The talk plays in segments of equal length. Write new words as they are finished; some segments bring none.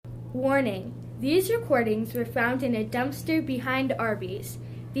Warning, these recordings were found in a dumpster behind Arby's.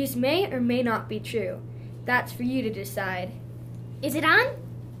 These may or may not be true. That's for you to decide. Is it on?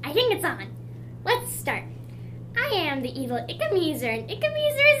 I think it's on. Let's start. I am the evil Ikameezer, and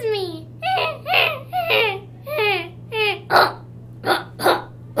Ikameezer is me.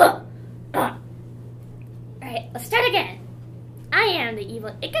 Alright, let's start again. I am the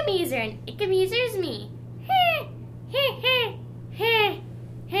evil Ikameezer, and Ikameezer is me.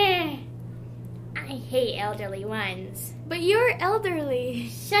 I hate elderly ones. But you're elderly.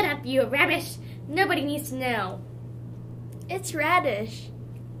 Shut up, you rubbish. Nobody needs to know. It's Radish.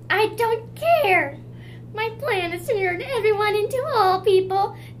 I don't care. My plan is to turn everyone into whole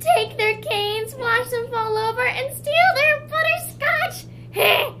people, take their canes, watch them fall over, and steal their butterscotch.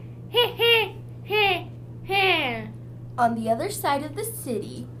 On the other side of the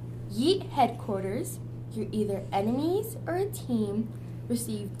city, Yeet headquarters, you're either enemies or a team,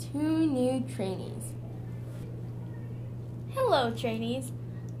 receive 2 new trainees. Hello, trainees.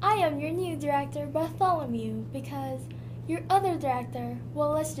 I am your new director, Bartholomew, because your other director,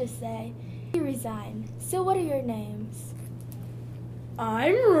 well, let's just say, he resigned. So what are your names?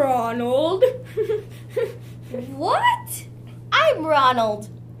 I'm Ronald. What? I'm Ronald.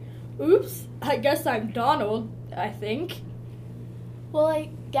 Oops, I guess I'm Donald, I think. Well, I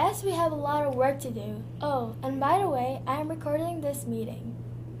guess we have a lot of work to do. Oh, and by the way, I am recording this meeting.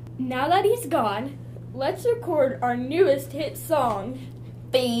 Now that he's gone, let's record our newest hit song.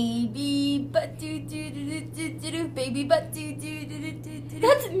 Baby butt doo doo doo doo doo doo, baby butt doo doo doo doo doo doo.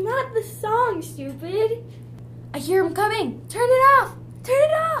 That's not the song, stupid. I hear him coming. Turn it off. Turn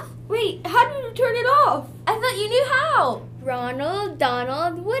it off. Wait, how did you turn it off? I thought you knew how. Ronald,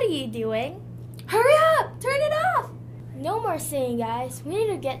 Donald, what are you doing? Hurry up. Turn it off. No more singing, guys. We need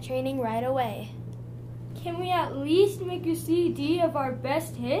to get training right away. Can we at least make a CD of our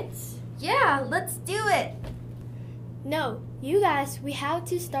best hits? Yeah, let's do it. No, you guys, we have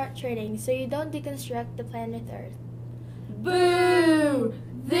to start training so you don't deconstruct the planet Earth. Boo!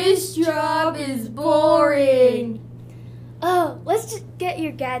 This job is boring. Oh, let's just get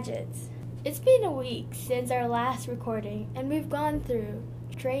your gadgets. It's been a week since our last recording, and we've gone through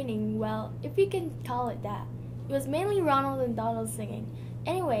training, well, if you can call it that. It was mainly Ronald and Donald singing.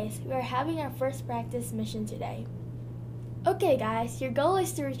 Anyways, we are having our first practice mission today. Okay, guys, your goal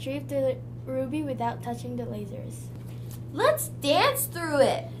is to retrieve the ruby without touching the lasers. Let's dance through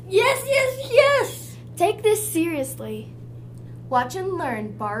it. Yes, yes, yes! Take this seriously. Watch and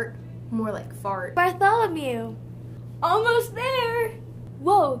learn, Bart. More like fart. Bartholomew! Almost there!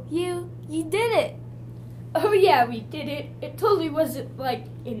 Whoa, you did it! Oh yeah, we did it. It totally wasn't like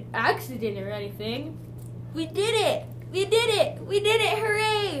an accident or anything. We did it! We did it! We did it!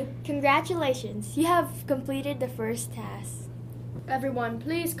 Hooray! Congratulations, you have completed the first task. Everyone,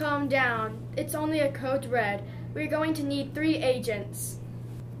 please calm down. It's only a code red. We're going to need 3 agents.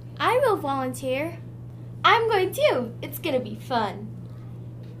 I will volunteer. I'm going too. It's gonna be fun.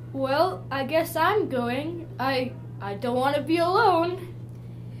 Well, I guess I'm going. I don't want to be alone.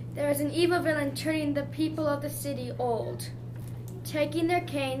 There is an evil villain turning the people of the city old, taking their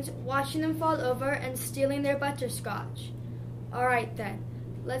canes, watching them fall over, and stealing their butterscotch. All right then,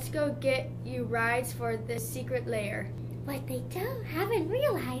 let's go get you rides for this secret lair. What they haven't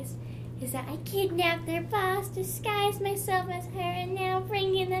realized is that I kidnapped their boss, disguised myself as her, and now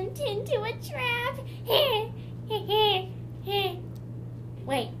bringing them into a trap.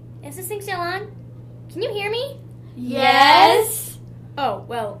 Wait, is this thing still on? Can you hear me? Yes. Oh,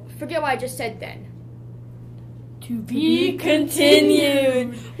 well, forget what I just said then. To be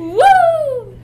continued. Woo!